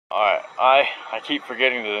Alright, I keep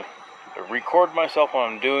forgetting to record myself when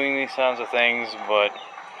I'm doing these kinds of things, but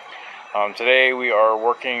today we are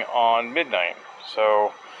working on midnight.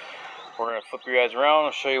 So we're going to flip you guys around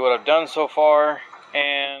and show you what I've done so far,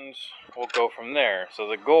 and we'll go from there. So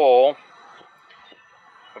the goal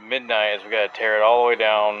of midnight is we got to tear it all the way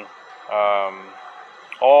down.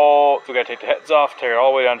 We got to take the heads off, tear it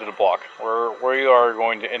all the way down to the block. We are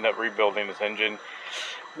going to end up rebuilding this engine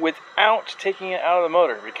without taking it out of the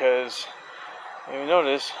motor, because if you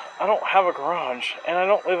notice, I don't have a garage and I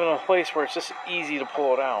don't live in a place where it's just easy to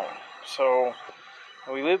pull it out. So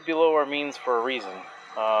we live below our means for a reason.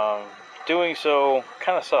 Doing so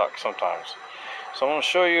kind of sucks sometimes. So I'm going to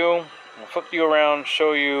show you, flip you around,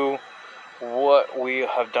 show you what we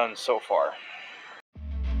have done so far.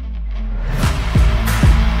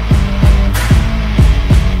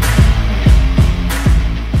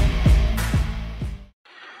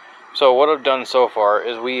 So what I've done so far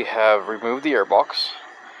is we have removed the airbox,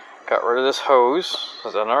 got rid of this hose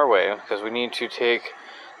that's in our way, because we need to take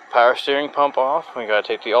the power steering pump off, we got to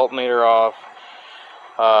take the alternator off.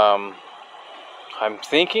 I'm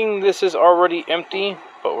thinking this is already empty,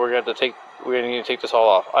 but we're going to need to take this all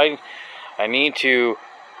off. I need to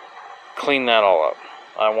clean that all up.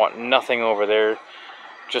 I want nothing over there,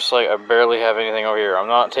 just like I barely have anything over here. I'm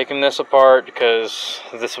not taking this apart because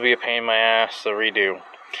this will be a pain in my ass to redo.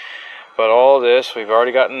 But all of this, we've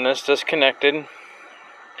already gotten this disconnected.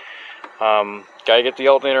 Gotta get the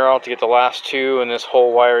alternator out to get the last two in this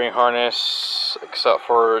whole wiring harness, except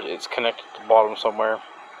for it's connected to the bottom somewhere.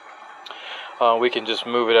 We can just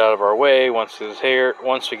move it out of our way once it's here,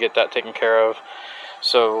 once we get that taken care of.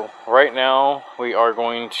 So right now we are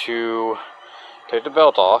going to take the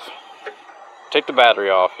belt off, take the battery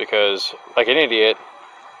off, because like an idiot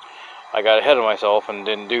I got ahead of myself and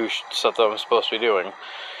didn't do stuff that I'm supposed to be doing.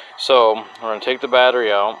 So we're going to take the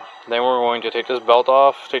battery out, then we're going to take this belt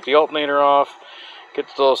off, take the alternator off, get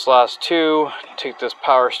to those last two, take this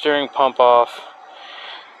power steering pump off,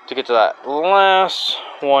 to get to that last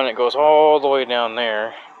one. It goes all the way down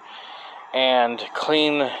there, and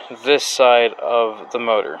clean this side of the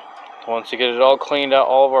motor. Once you get it all cleaned out,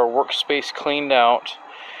 all of our workspace cleaned out,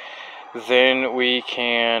 then we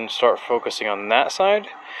can start focusing on that side.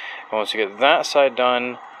 And once you get that side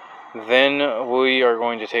done, then we are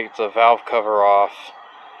going to take the valve cover off,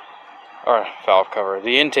 or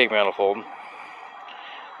the intake manifold,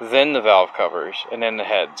 then the valve covers, and then the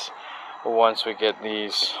heads. Once we get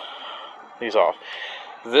these off,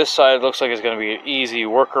 this side looks like it's going to be an easy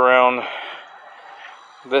workaround.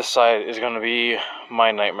 This side is going to be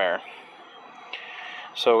my nightmare.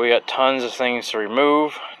 So we got tons of things to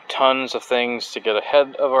remove, tons of things to get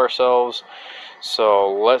ahead of ourselves.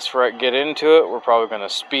 So let's get into it. We're probably going to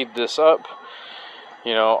speed this up.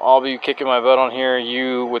 You know, I'll be kicking my butt on here.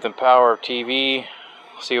 You, with the power of TV,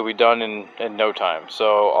 see what we'll be done in no time.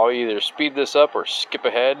 So I'll either speed this up or skip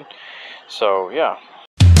ahead. So yeah.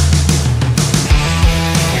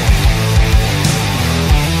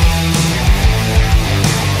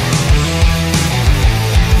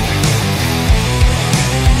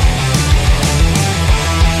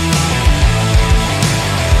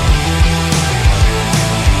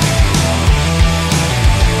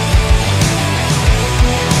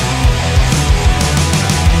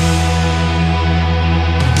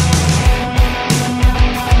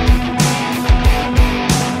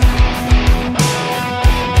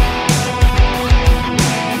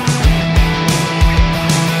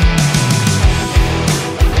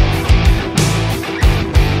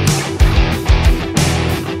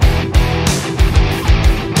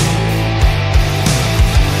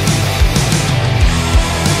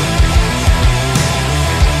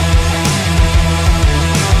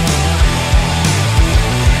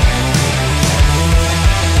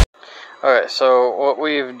 Alright, so what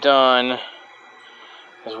we've done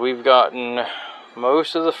is we've gotten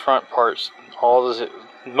most of the front parts,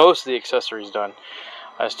 most of the accessories done.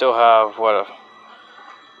 I still have a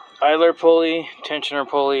idler pulley, tensioner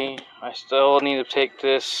pulley. I still need to take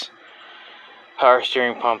this power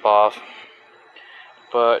steering pump off,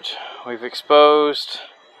 but we've exposed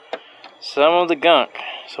some of the gunk.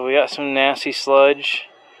 So we got some nasty sludge.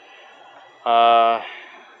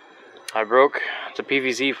 I broke the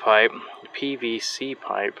PVC pipe,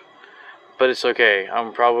 but it's okay.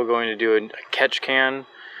 I'm probably going to do a catch can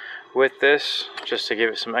with this just to give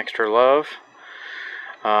it some extra love.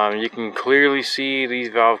 You can clearly see these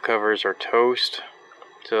valve covers are toast,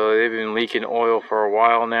 so they've been leaking oil for a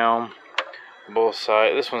while now. Both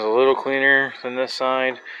sides. This one's a little cleaner than this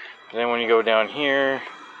side, but then when you go down here,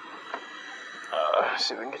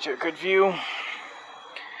 see if we can get you a good view.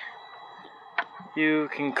 you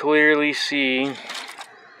can clearly see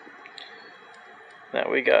that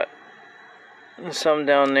we got some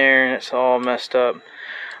down there and it's all messed up.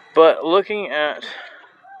 But looking at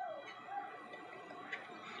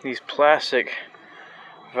these plastic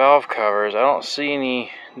valve covers, I don't see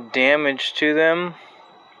any damage to them.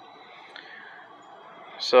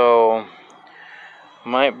 So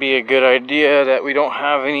might be a good idea that we don't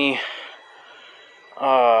have any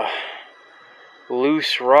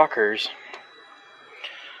loose rockers.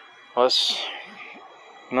 Let's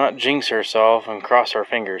not jinx ourselves and cross our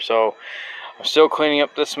fingers. So I'm still cleaning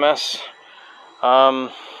up this mess. I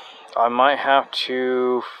might have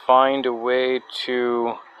to find a way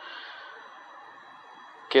to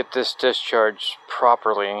get this discharged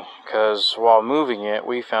properly, because while moving it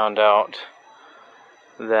we found out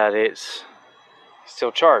that it's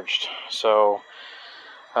still charged. So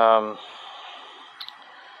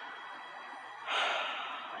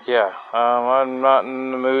yeah, I'm not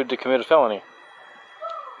in the mood to commit a felony.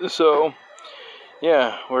 So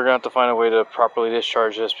yeah, we're gonna have to find a way to properly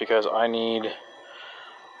discharge this, because I need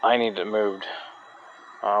it moved.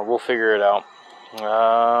 We'll figure it out.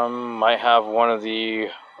 Might have one of the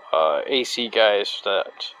AC guys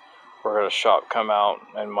that were at a shop come out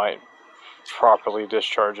and might properly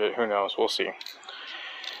discharge it. Who knows? We'll see.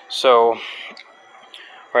 So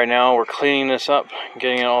right now we're cleaning this up,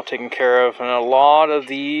 getting it all taken care of, and a lot of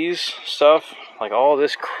these stuff, like all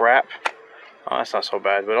this crap, oh, that's not so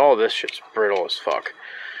bad, but all this shit's brittle as fuck.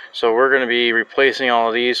 So we're going to be replacing all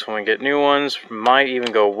of these when we get new ones. Might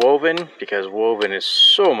even go woven, because woven is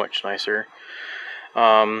so much nicer.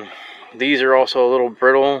 These are also a little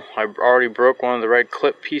brittle. I already broke one of the red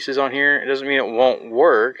clip pieces on here. It doesn't mean it won't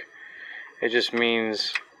work. It just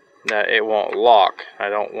means that it won't lock. I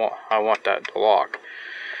want that to lock.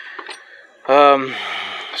 So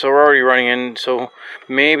we're already running in. So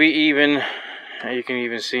maybe even, you can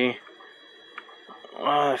even see,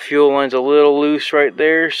 the fuel line's a little loose right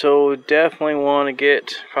there. So definitely want to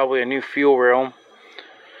get probably a new fuel rail.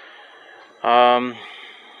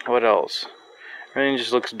 What else? Everything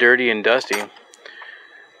just looks dirty and dusty.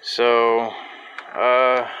 So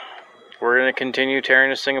we're going to continue tearing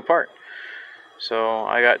this thing apart. So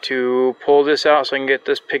I got to pull this out so I can get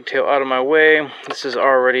this pigtail out of my way. This is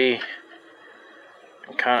already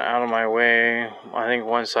kind of out of my way. I think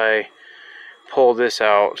once I pull this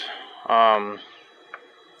out, I'm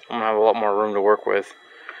going to have a lot more room to work with.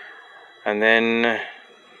 And then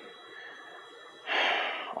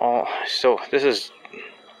this is,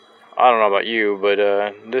 I don't know about you, but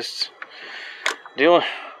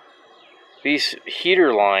these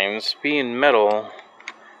heater lines being metal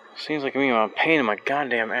seems like a pain in my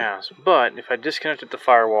goddamn ass. But if I disconnected the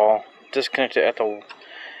firewall, disconnect it at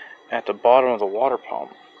the bottom of the water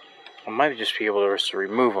pump, I might just be able to just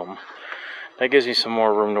remove them. That gives me some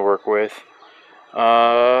more room to work with.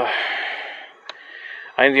 The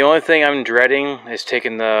only thing I'm dreading is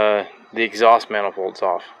taking the exhaust manifolds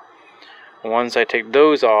off. Once I take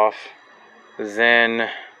those off, then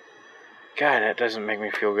God, that doesn't make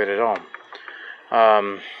me feel good at all.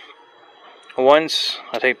 Once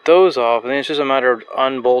I take those off, then it's just a matter of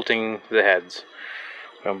unbolting the heads.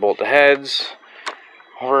 I'm going to bolt the heads.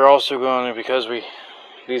 We're also going to, because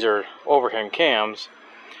these are overhead cams,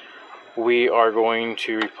 we are going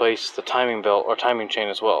to replace the timing belt or timing chain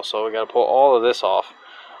as well. So we got to pull all of this off.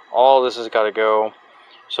 All of this has got to go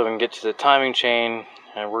so we can get to the timing chain,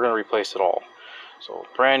 and we're going to replace it all. So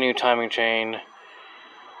brand new timing chain.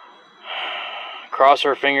 Cross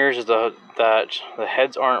our fingers that the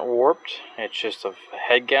heads aren't warped. It's just a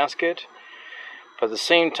head gasket. But at the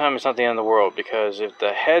same time, it's not the end of the world, because if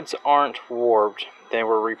the heads aren't warped, then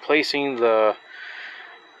we're replacing the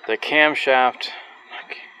camshaft.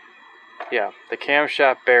 Yeah, the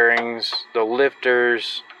camshaft bearings, the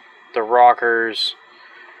lifters, the rockers,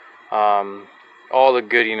 all the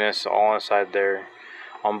goodiness all inside there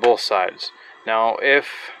on both sides. Now,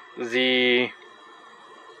 if the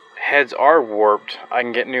heads are warped, I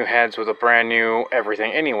can get new heads with a brand new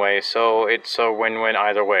everything anyway, so it's a win-win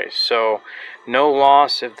either way. So no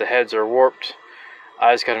loss if the heads are warped.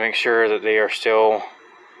 I just got to make sure that they are still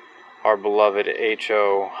our beloved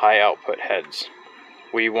HO high output heads.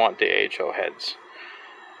 We want the HO heads.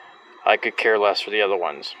 I could care less for the other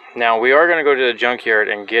ones. Now we are going to go to the junkyard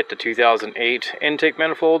and get the 2008 intake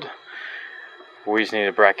manifold. We just need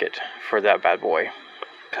a bracket for that bad boy,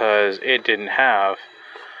 because it didn't have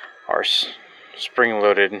our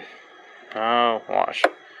spring-loaded, our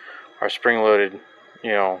spring-loaded,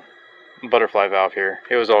 butterfly valve here.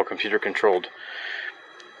 It was all computer controlled.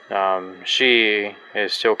 She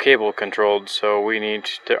is still cable controlled, so we need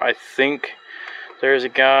to, I think There's a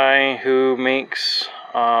guy who makes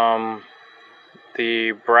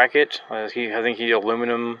the bracket. I think he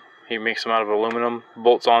aluminum. He makes them out of aluminum.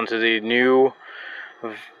 Bolts onto the new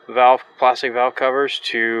plastic valve covers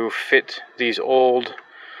to fit these old.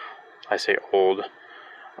 I say old.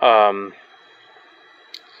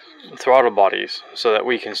 Throttle bodies, so that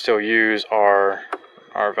we can still use our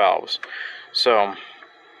valves. So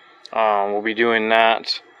we'll be doing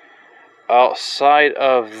that. Outside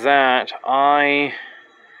of that, I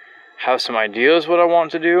have some ideas what I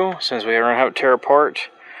want to do. Since we don't have it tear apart,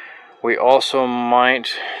 we also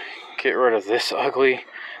might get rid of this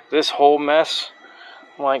whole mess.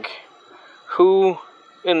 Like, who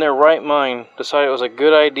in their right mind decided it was a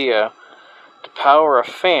good idea to power a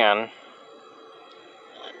fan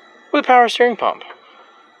with a power steering pump?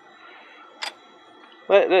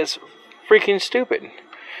 That's freaking stupid.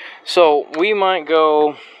 So we might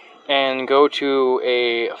go to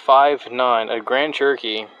a 5.9, a Grand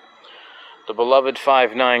Cherokee, the beloved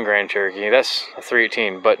 5.9 Grand Cherokee. That's a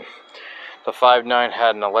 318, but the 5.9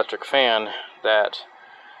 had an electric fan that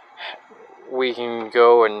we can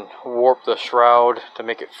go and warp the shroud to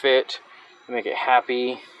make it fit, to make it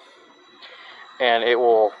happy, and it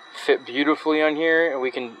will fit beautifully on here. And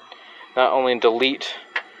we can not only delete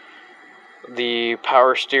the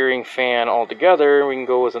power steering fan altogether, we can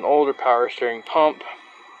go with an older power steering pump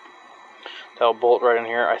that'll bolt right in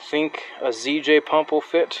here. I think a ZJ pump will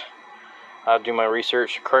fit. I'll do my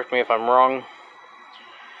research, correct me if I'm wrong.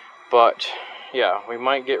 But yeah, we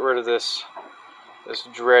might get rid of this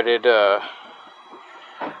dreaded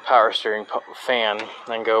power steering fan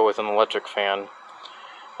and go with an electric fan.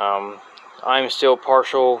 I'm still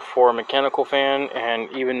partial for a mechanical fan,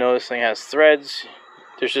 and even though this thing has threads,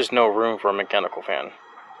 there's just no room for a mechanical fan.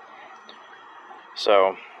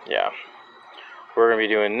 So yeah, we're gonna be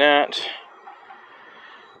doing that.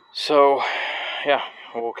 So yeah,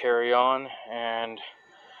 we'll carry on, and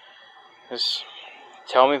just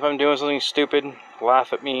tell me if I'm doing something stupid,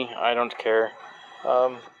 laugh at me, I don't care.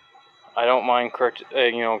 I don't mind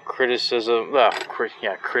criticism,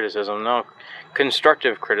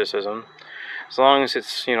 constructive criticism, as long as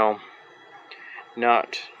it's,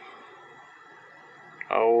 not,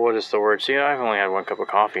 what is the word? See, I've only had one cup of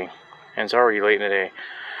coffee, and it's already late in the day.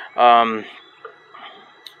 I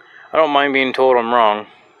don't mind being told I'm wrong,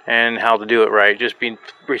 and how to do it right, just be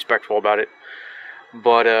respectful about it.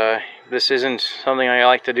 But this isn't something I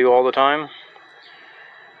like to do all the time,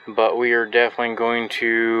 but we are definitely going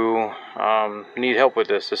to need help with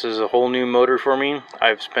this. This is a whole new motor for me.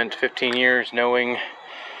 I've spent 15 years knowing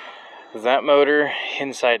that motor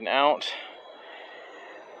inside and out,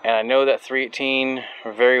 and I know that 318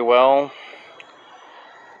 very well.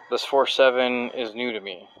 This 4.7 is new to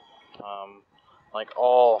me.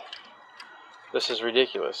 This is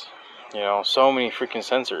ridiculous. So many freaking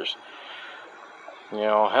sensors.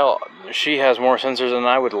 Hell, she has more sensors than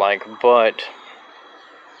I would like, but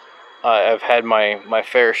I've had my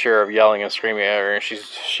fair share of yelling and screaming at her, and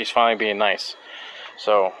she's finally being nice.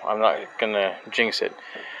 So I'm not gonna jinx it.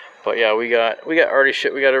 But yeah, we got already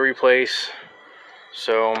shit we got to replace.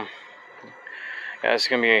 So yeah, this is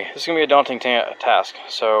gonna be a daunting task.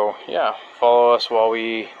 So yeah, follow us while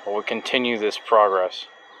we continue this progress.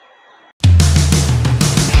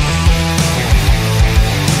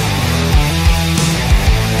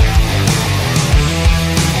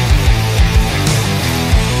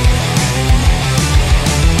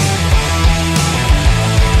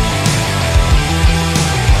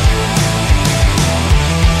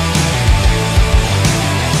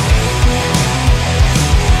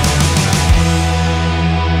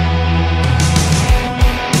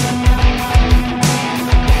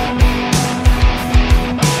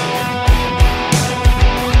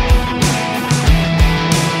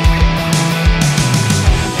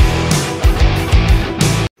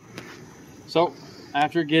 So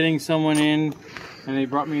after getting someone in, and they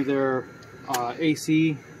brought me their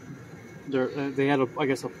AC, they had I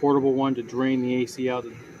guess a portable one to drain the AC out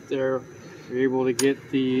there. We were able to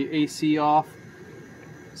get the AC off.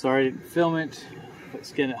 Sorry I didn't film it.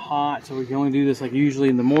 It's getting hot, so we can only do this like usually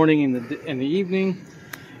in the morning and in the evening.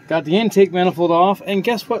 Got the intake manifold off, and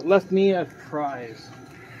guess what left me a prize?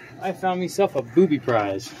 I found myself a booby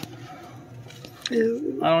prize.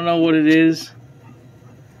 Ew. I don't know what it is,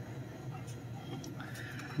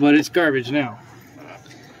 but it's garbage now.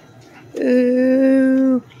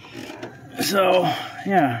 Ew. So,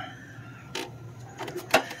 yeah.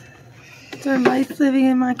 There are mice living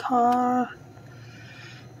in my car.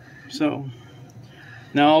 So,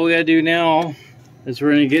 now all we gotta do now is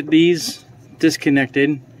we're gonna get these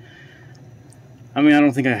disconnected. I mean, I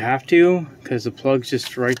don't think I have to, because the plug's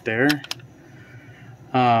just right there.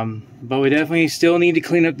 But we definitely still need to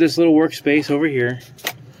clean up this little workspace over here.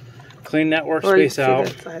 Clean that workspace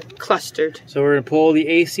out. Clustered. So we're going to pull the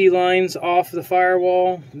AC lines off the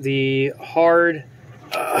firewall. The hard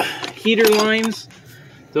heater lines,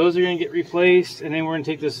 those are going to get replaced. And then we're going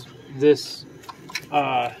to take this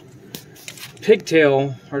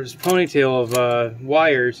pigtail or this ponytail of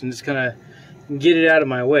wires and just kind of get it out of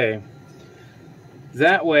my way.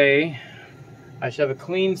 That way I should have a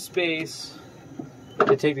clean space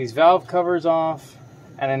to take these valve covers off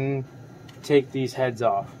and then take these heads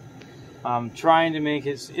off. I'm trying to make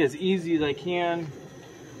it as easy as I can.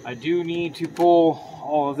 I do need to pull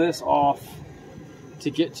all of this off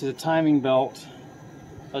to get to the timing belt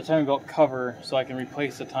cover so I can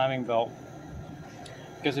replace the timing belt.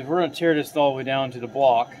 Because if we're going to tear this all the way down to the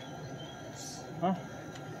block,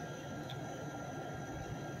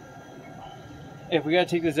 if we got to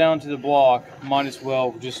take this down to the block, might as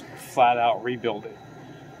well just flat out rebuild it.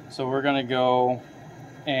 So we're going to go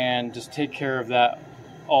and just take care of that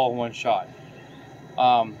all in one shot.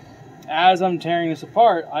 As I'm tearing this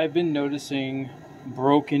apart, I've been noticing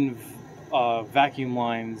broken vacuum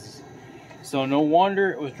lines. So no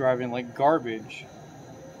wonder it was driving like garbage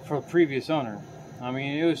for the previous owner. I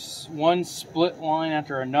mean, it was one split line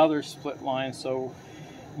after another split line. So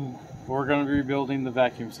we're going to be rebuilding the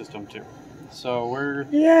vacuum system too. So we're...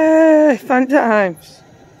 Yay! Fun times!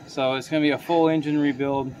 So it's going to be a full engine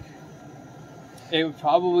rebuild. It would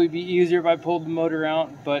probably be easier if I pulled the motor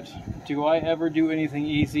out, but do I ever do anything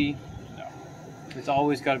easy? No. It's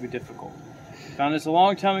always got to be difficult. Found this a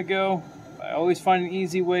long time ago. I always find an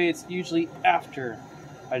easy way. It's usually after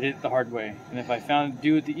I did it the hard way. And if I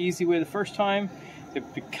do it the easy way the first time,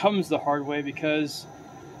 it becomes the hard way because...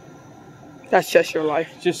 That's just your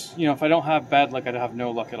life. Just, you know, if I don't have bad luck, I'd have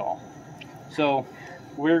no luck at all. So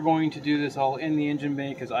we're going to do this all in the engine bay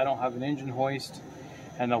because I don't have an engine hoist.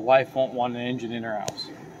 And the wife won't want an engine in her house.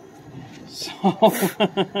 So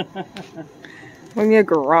we need a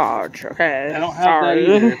garage, okay? I don't have that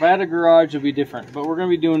either. If I had a garage, it'd be different. But we're going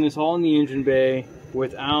to be doing this all in the engine bay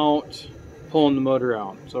without pulling the motor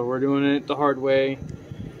out. So we're doing it the hard way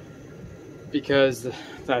because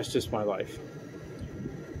that's just my life.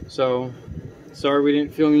 So sorry we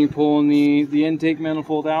didn't film you pulling the intake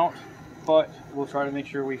manifold out, but we'll try to make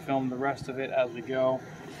sure we film the rest of it as we go.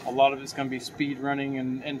 A lot of it's going to be speed running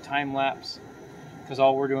and time lapse because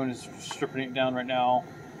all we're doing is stripping it down right now,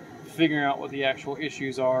 figuring out what the actual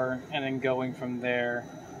issues are, and then going from there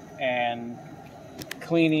and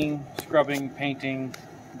cleaning, scrubbing, painting,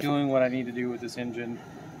 doing what I need to do with this engine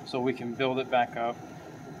so we can build it back up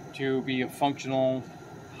to be a functional,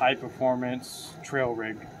 high-performance trail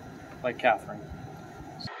rig like Catherine.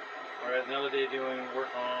 Alright, another day doing work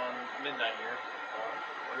on midnight here.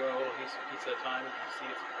 We're doing a little piece at a time. You can see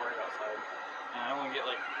it's bright outside. And I only get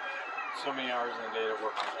like so many hours in a day to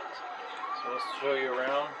work on things. So let's show you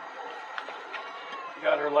around. We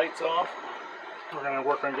got our lights off. We're going to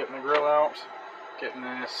work on getting the grill out, getting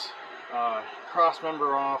this cross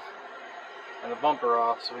member off, and the bumper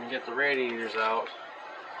off so we can get the radiators out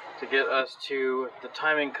to get us to the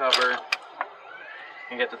timing cover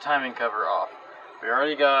and get the timing cover off. We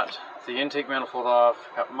already got the intake manifold off,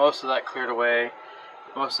 got most of that cleared away.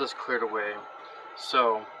 Most of this cleared away,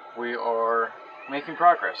 so we are making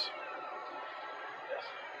progress. Yes.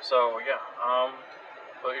 So yeah,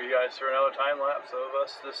 put you guys through another time lapse of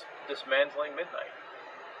us dismantling midnight.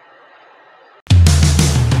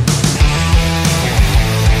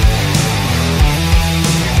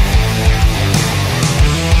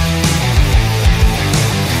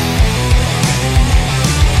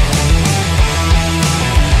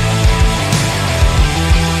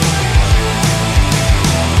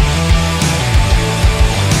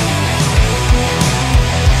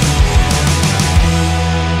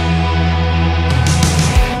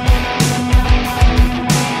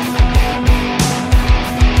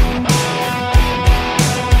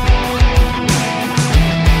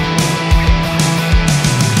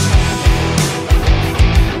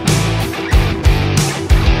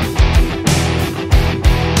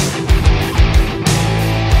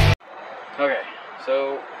 Okay,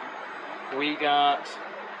 so we got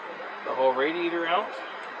the whole radiator out.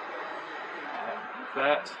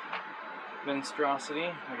 That monstrosity.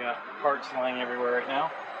 We got parts lying everywhere right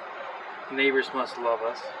now. Neighbors must love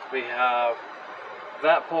us. We have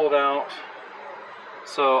that pulled out.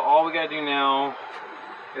 So all we gotta do now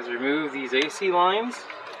is remove these AC lines,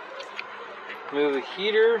 move the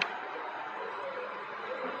heater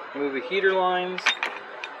lines,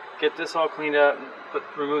 get this all cleaned up,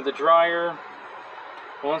 remove the dryer.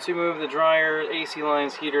 Once we move the dryer, AC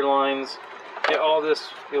lines, heater lines, get all this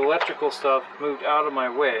electrical stuff moved out of my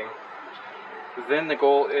way, then the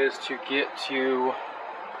goal is to get to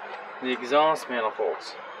the exhaust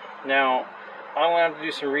manifolds. Now, I want to have to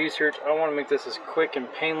do some research. I want to make this as quick and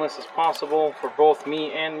painless as possible for both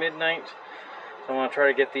me and Midnight. So I want to try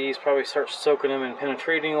to get these, probably start soaking them in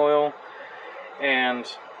penetrating oil and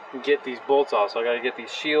get these bolts off. So I got to get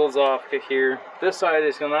these shields off, get here. This side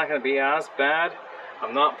is not going to be as bad.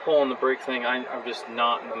 I'm not pulling the brake thing. I'm just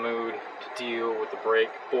not in the mood to deal with the brake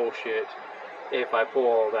bullshit if I pull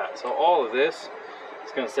all that. So all of this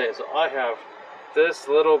is going to stay. So I have this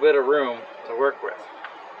little bit of room to work with.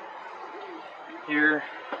 Here,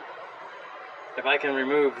 if I can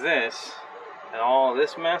remove this and all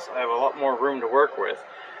this mess, I have a lot more room to work with.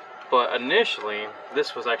 But initially,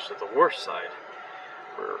 this was actually the worst side.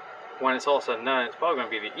 When it's all said and done, it's probably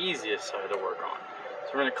going to be the easiest side to work on.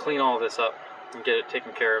 So we're going to clean all this up and get it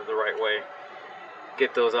taken care of the right way.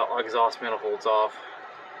 Get those exhaust manifolds off.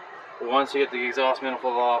 Once you get the exhaust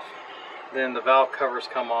manifold off, then the valve covers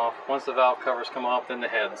come off. Once the valve covers come off, then the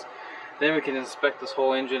heads. Then we can inspect this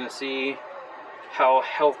whole engine and see how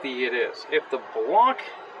healthy it is. If the block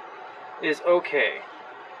is okay,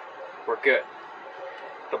 we're good.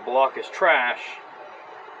 If the block is trash,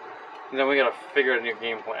 then we gotta figure out a new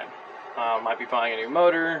game plan. Might be buying a new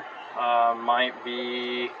motor, might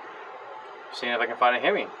be seeing if I can find a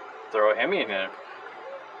Hemi. Throw a Hemi in there.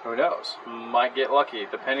 Who knows? Might get lucky,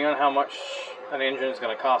 depending on how much an engine is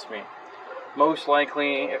gonna cost me. Most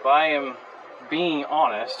likely, if I am being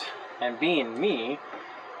honest and being me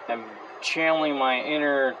and channeling my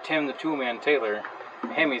inner Tim the Toolman Taylor,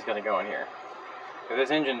 Hemi's gonna go in here. If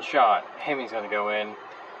this engine's shot, Hemi's gonna go in,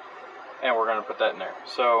 and we're gonna put that in there.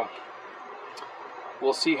 So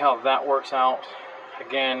we'll see how that works out.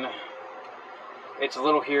 Again, it's a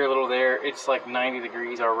little here, a little there. It's like 90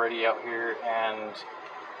 degrees already out here, and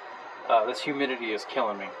this humidity is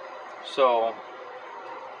killing me. So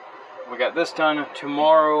we got this done.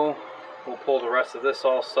 Tomorrow we'll pull the rest of this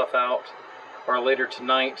all stuff out, or later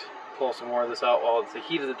tonight pull some more of this out while it's the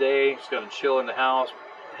heat of the day. Just gonna chill in the house,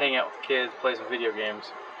 hang out with the kids, play some video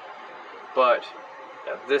games. But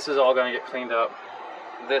this is all gonna get cleaned up.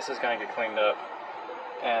 This is gonna get cleaned up.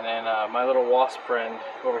 And then my little wasp friend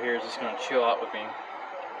over here is just gonna chill out with me.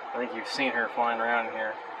 I think you've seen her flying around in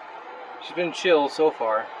here. She's been chill so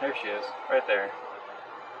far. There she is, right there.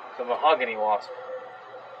 It's a mahogany wasp.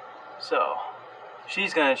 So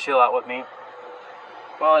she's gonna chill out with me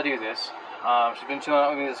while I do this. She's been chilling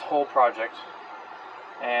out with me this whole project,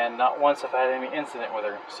 and not once have I had any incident with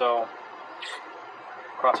her. So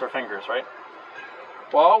cross our fingers, right?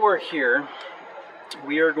 While we're here,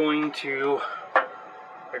 we are going to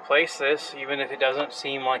replace this, even if it doesn't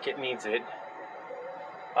seem like it needs it,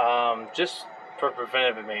 just for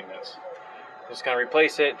preventative maintenance. Just gonna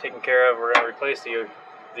replace it, taken care of. We're gonna replace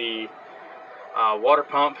the water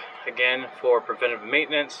pump again for preventive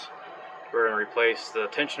maintenance. We're gonna replace the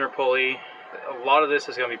tensioner pulley. A lot of this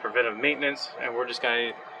is gonna be preventive maintenance, and we're just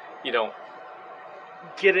gonna, you know,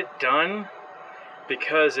 get it done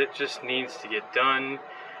because it just needs to get done.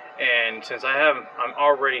 And since I'm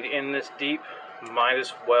already in this deep, might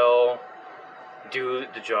as well do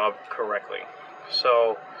the job correctly.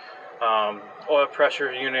 So oil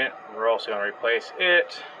pressure unit, we're also going to replace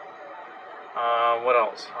it. What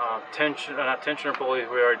else? Tensioner pulleys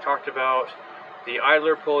we already talked about. The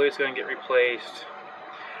idler pulley is going to get replaced.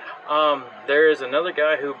 There is another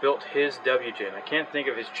guy who built his WGen. I can't think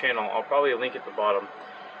of his channel. I'll probably link at the bottom.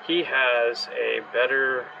 He has a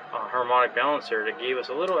better harmonic balancer that gave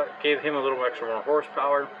him a little extra more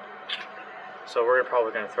horsepower. So we're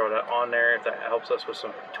probably going to throw that on there. If that helps us with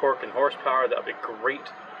some torque and horsepower, that would be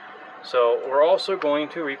great. So we're also going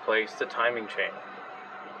to replace the timing chain.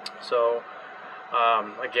 So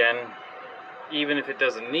again, even if it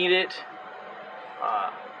doesn't need it,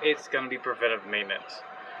 it's going to be preventive maintenance.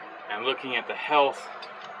 And looking at the health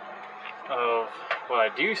of what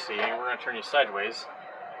I do see, and we're going to turn you sideways.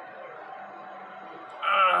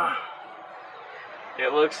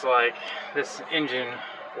 It looks like this engine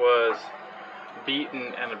was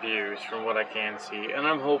beaten and abused from what I can see, and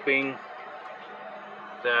I'm hoping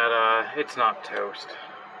that it's not toast.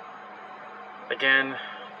 Again,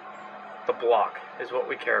 the block is what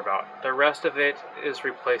we care about. The rest of it is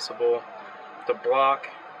replaceable. The block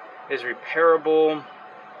is repairable,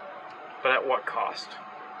 but at what cost?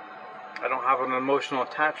 I don't have an emotional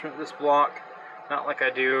attachment to this block, not like I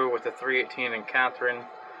do with the 318 and Catherine,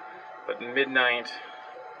 but Midnight,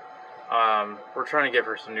 we're trying to give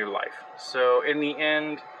her some new life. So in the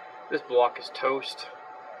end, this block is toast.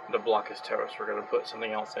 The block is toast. We're going to put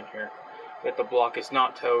something else in here. If the block is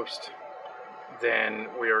not toast, then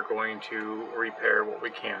we are going to repair what we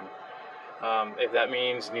can. If that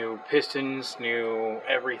means new pistons, new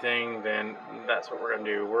everything, then that's what we're going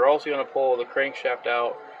to do. We're also going to pull the crankshaft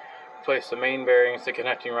out, replace the main bearings, the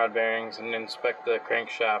connecting rod bearings, and inspect the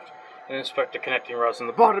crankshaft, and inspect the connecting rods in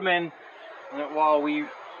the bottom end. And while we're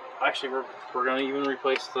going to even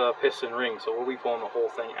replace the piston ring, so we'll be pulling the whole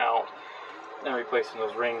thing out and replacing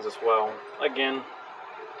those rings as well. Again,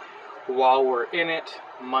 while we're in it,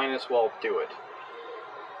 might as well do it.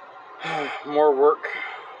 More work,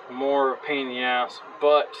 more pain in the ass,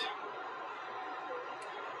 but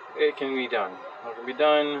it can be done. It can be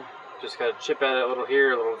done. Just gotta chip at it a little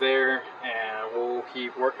here, a little there, and we'll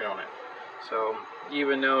keep working on it. So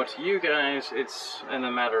even though to you guys it's in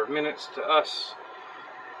a matter of minutes, to us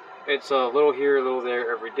it's a little here, a little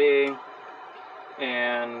there every day.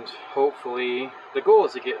 And hopefully the goal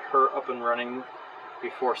is to get her up and running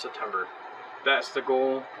before September. That's the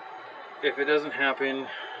goal. If it doesn't happen,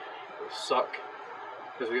 it'll suck,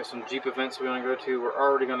 because we got some Jeep events we want to go to. We're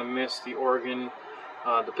already going to miss the Oregon,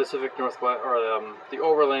 the Pacific Northwest, or the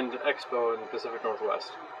Overland Expo in the Pacific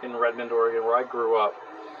Northwest in Redmond, Oregon, where I grew up.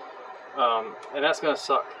 And that's going to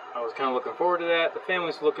suck. I was kind of looking forward to that. The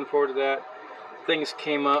family's looking forward to that. Things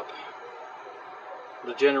came up.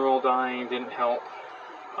 The general dying didn't help.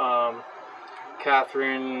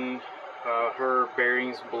 Catherine, her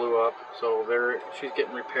bearings blew up, so she's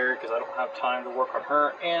getting repaired because I don't have time to work on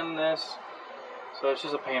her and this. So it's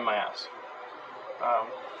just a pain in my ass.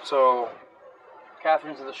 So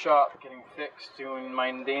Catherine's in the shop getting fixed, doing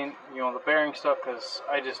the bearing stuff, because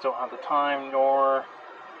I just don't have the time nor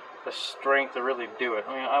the strength to really do it.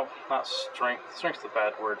 I mean, not strength. Strength's a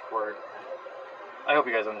bad word for it. I hope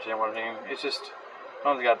you guys understand what I mean. It's just,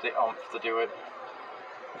 I don't got the oomph to do it.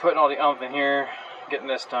 I'm putting all the oomph in here, getting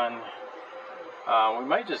this done. We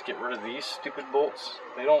might just get rid of these stupid bolts.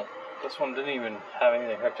 This one didn't even have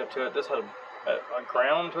anything hooked up to it. This had a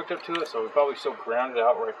ground hooked up to it, so we probably still ground it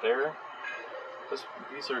out right there.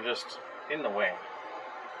 These are just in the way.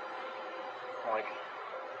 Like,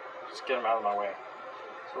 just get them out of my way.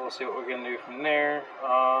 So we'll see what we're gonna do from there.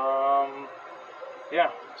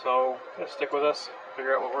 Yeah, so just stick with us,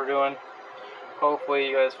 figure out what we're doing. Hopefully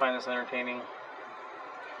you guys find this entertaining.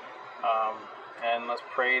 And let's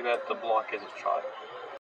pray that the block isn't shot.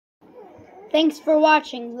 Thanks for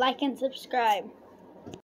watching. Like and subscribe.